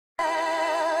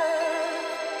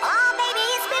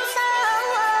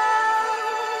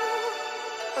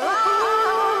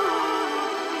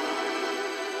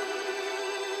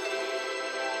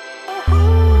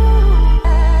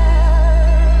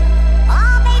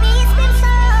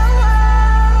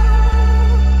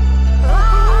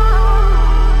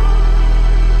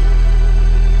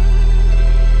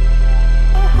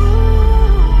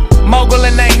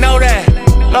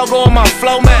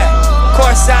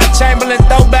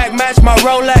match my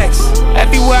Rolex.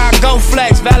 Everywhere I go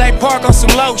flex, valet park on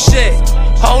some low shit.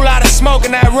 Whole lot of smoke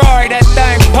in that Rory, that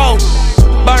thing poke.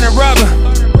 Burning rubber,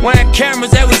 wearing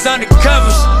cameras, they was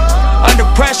undercovers. Under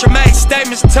pressure, made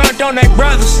statements, turned on their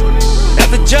brothers.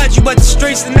 Never judge you, but the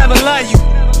streets will never love you.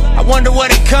 I wonder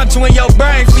what it come to in your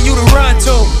brain for you to run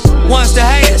to. One's the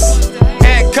haters,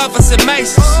 handcuff us and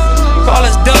maces. Call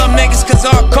us dumb niggas cause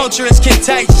our culture is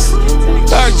contagious.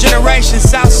 Third generation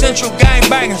South Central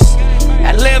gangbangers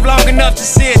that live long enough to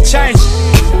see it change.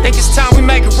 Think it's time we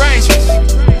make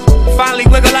arrangements. Finally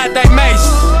wiggle out they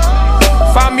mazes.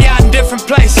 Find me out in different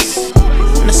places.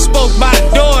 When the spoke by the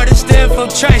door, this the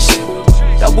infiltration.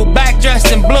 Double back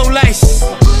dressed in blue laces.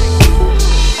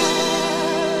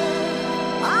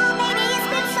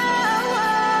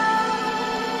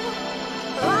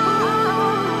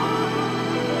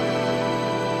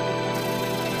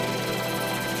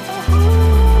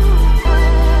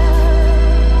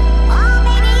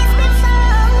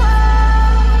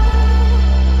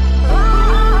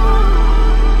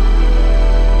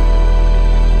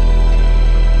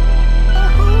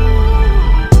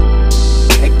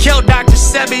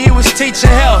 He was teaching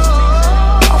health.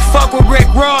 I fuck with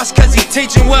Rick Ross cause he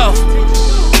teaching wealth.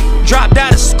 Dropped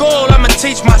out of school, I'ma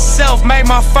teach myself. Made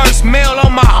my first meal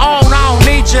on my own, I don't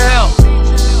need your help.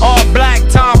 All black,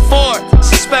 Tom Ford,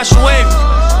 it's a special evening.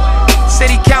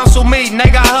 City council meeting, they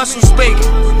got Hussle speaking.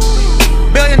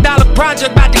 $1 billion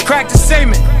project about to crack the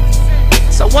cement.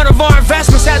 So one of our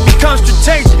investments has become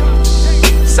strategic.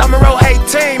 Summer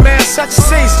 18, man, such a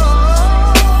season.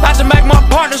 About to make my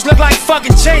partners look like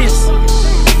fucking genius.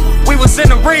 We was in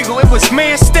the Regal, it was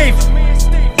me and Steven.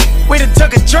 We done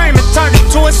took a dream and turned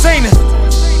it to a zenith.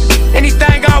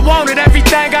 Anything I wanted,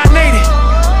 everything I needed.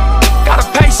 Gotta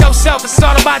pace yourself, it's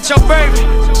all about your baby.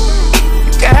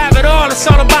 You can have it all, it's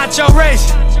all about your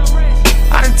raising.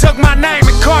 I done took my name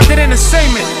and carved it in the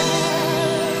cement.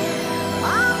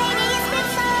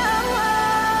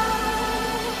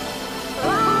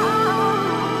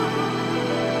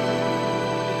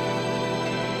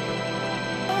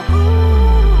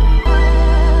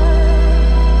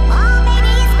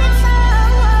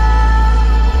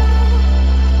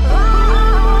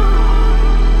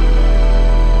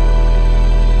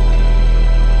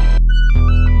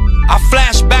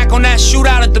 On that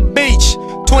shootout at the beach,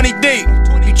 20 deep.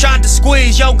 You tried to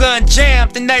squeeze your gun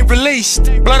jammed, then they released.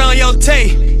 Blood on your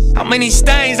teeth, how many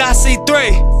stains? I see 3.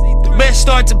 The bitch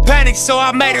started to panic, so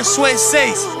I made her switch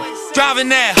seats. Driving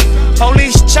there,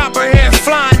 police chopper here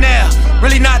flying there.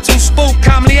 Really not too spooked,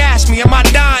 calmly ask me, am I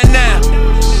dying now?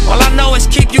 All I know is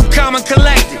keep you calm and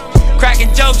collected.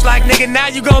 Cracking jokes like, nigga, now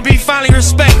you gon' be finally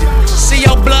respected. See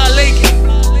your blood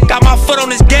leaking, got my foot on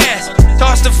this gas.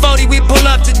 Toss the 40, we pull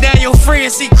up to Daniel Free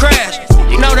and see crash.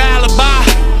 You know the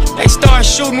alibi. They started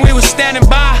shooting, we was standing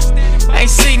by. Ain't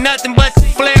see nothing but the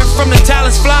flare from the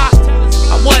talents fly.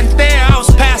 I wasn't there, I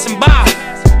was passing by.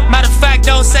 Matter of fact,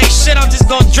 don't say shit, I'm just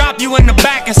gonna drop you in the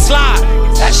back and slide.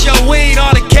 That's your weed,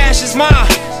 all the cash is mine.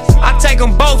 I take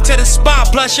them both to the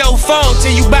spot, plus your phone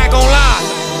till you back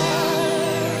online.